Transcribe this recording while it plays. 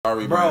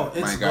Sorry, Bro,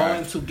 my it's guy.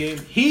 going to game.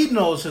 He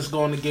knows it's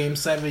going to game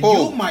 7.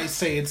 Who? You might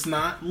say it's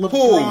not.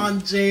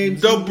 LeBron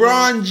James.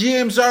 LeBron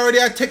James already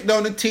had take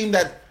down the team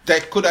that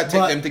could have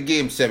taken them to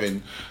game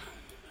 7.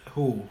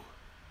 Who? What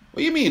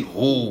do you mean,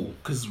 who?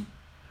 Because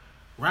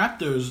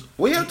Raptors.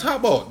 What you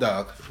talking about,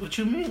 dog? What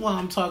you mean what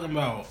I'm talking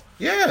about?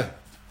 Yeah.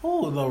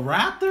 Who? The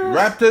Raptors?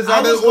 Raptors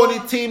are the only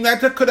team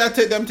that could have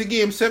taken them to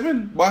game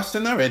 7.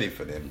 Boston are ready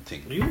for them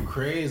thing. You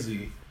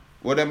crazy.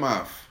 What them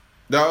off?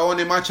 The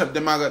only matchup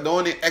them got, the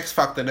only X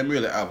factor them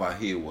really have are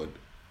Haywood,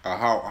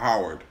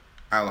 Howard,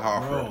 Al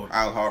Horford. Bro,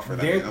 Al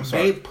Horford. I'm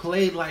sorry. They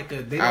play like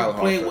a. They Al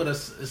don't play Horford. with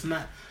us. It's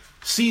not.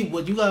 See,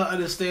 what you gotta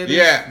understand is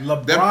Yeah,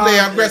 LeBron them play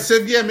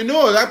aggressive. Yeah, me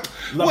know that.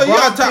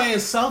 LeBron playing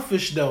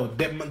selfish though.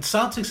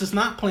 Celtics is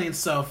not playing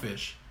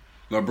selfish.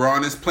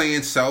 LeBron is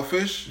playing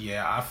selfish.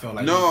 Yeah, I feel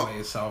like No, he's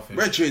playing selfish.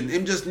 Richard,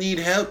 him just need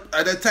help.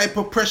 At the type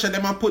of pressure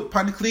them I put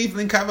on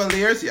Cleveland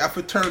Cavaliers, you have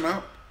to turn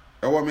up.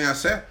 That's what me I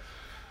say.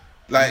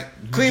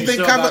 Like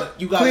Cleveland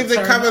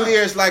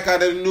Cavaliers, like are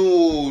the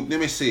new. Let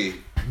me see.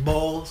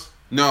 Bulls.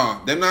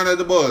 No, them not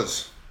the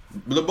Bulls.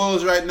 The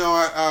Bulls right now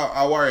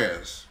are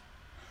Warriors.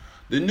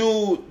 Them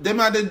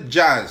are the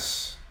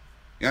Jazz.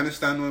 You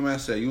understand what I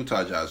say?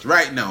 Utah Jazz.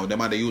 Right now, them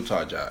are the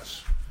Utah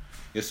Jazz.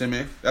 You see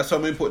me? That's how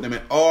we put them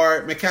in.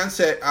 Or me can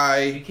say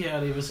You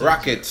can't even say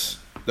Rockets.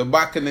 The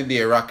back in the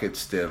day Rockets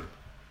still.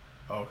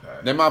 Okay.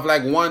 Them have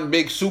like one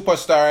big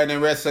superstar and the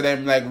rest of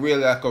them like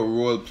really like a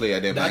role player.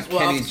 Them That's like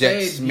what Kenny I'm Jet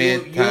saying.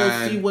 Smith. You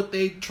don't see what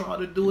they try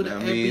to do in the You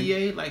know what I mean?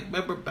 NBA. Like,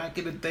 remember back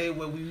in the day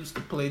when we used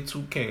to play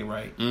 2K,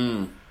 right?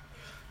 Mm.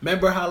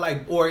 Remember how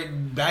or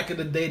back in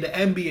the day, the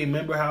NBA,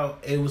 remember how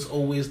it was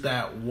always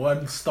that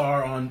one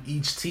star on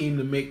each team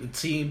to make the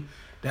team?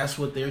 That's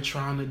what they're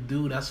trying to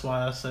do. That's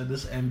why I said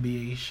this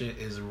NBA shit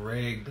is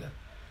rigged.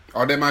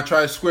 Or they might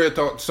try to square it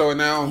out so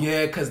now.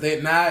 Yeah, because they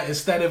now,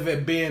 instead of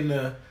it being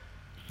the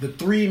big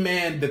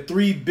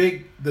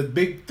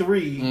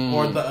three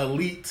or the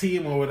elite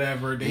team or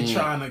whatever, they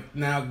trying to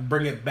now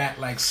bring it back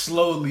like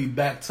slowly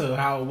back to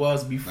how it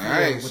was before.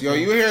 Nice. Yo,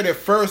 you hear the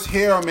first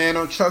here, man,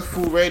 on Trust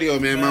Food Radio,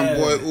 man. My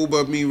boy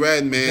Uber Me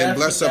Red, man.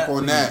 Bless up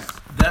on that.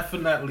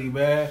 Definitely,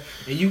 man.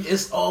 And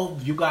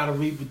you gotta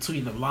read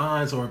between the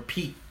lines or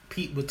peep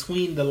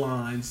between the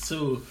lines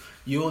too.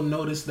 You'll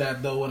notice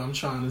that though, what I'm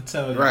trying to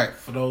tell you. Right.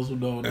 For those who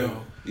don't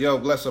know. Yo,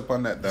 bless up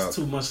on that, though. It's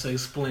too much to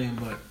explain,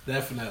 but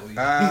definitely.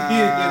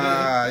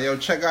 Yo,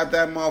 check out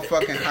that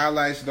motherfucking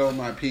highlights, though,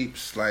 my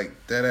peeps. Like,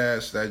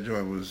 that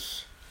joint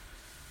was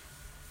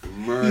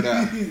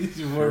murder.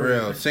 For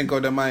real. Cinco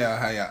de Mayo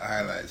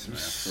highlights, man.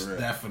 For real.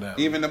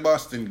 Definitely. Even the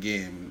Boston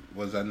game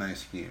was a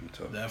nice game,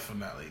 too.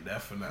 Definitely.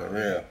 For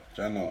real.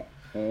 I know.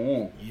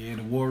 Mm-hmm. Yeah,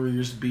 the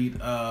Warriors beat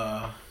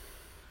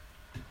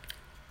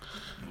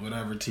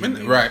whatever team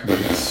they right.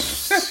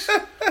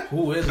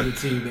 Who is the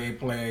team they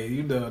play?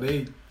 You know,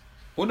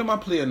 Who am I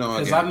playing now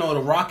again? Because I know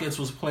the Rockets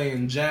was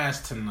playing Jazz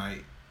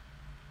tonight.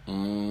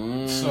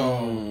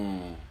 So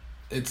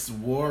it's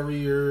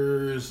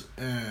Warriors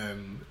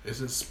and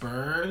is it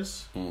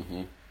Spurs?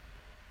 Mm-hmm.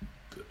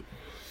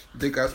 I think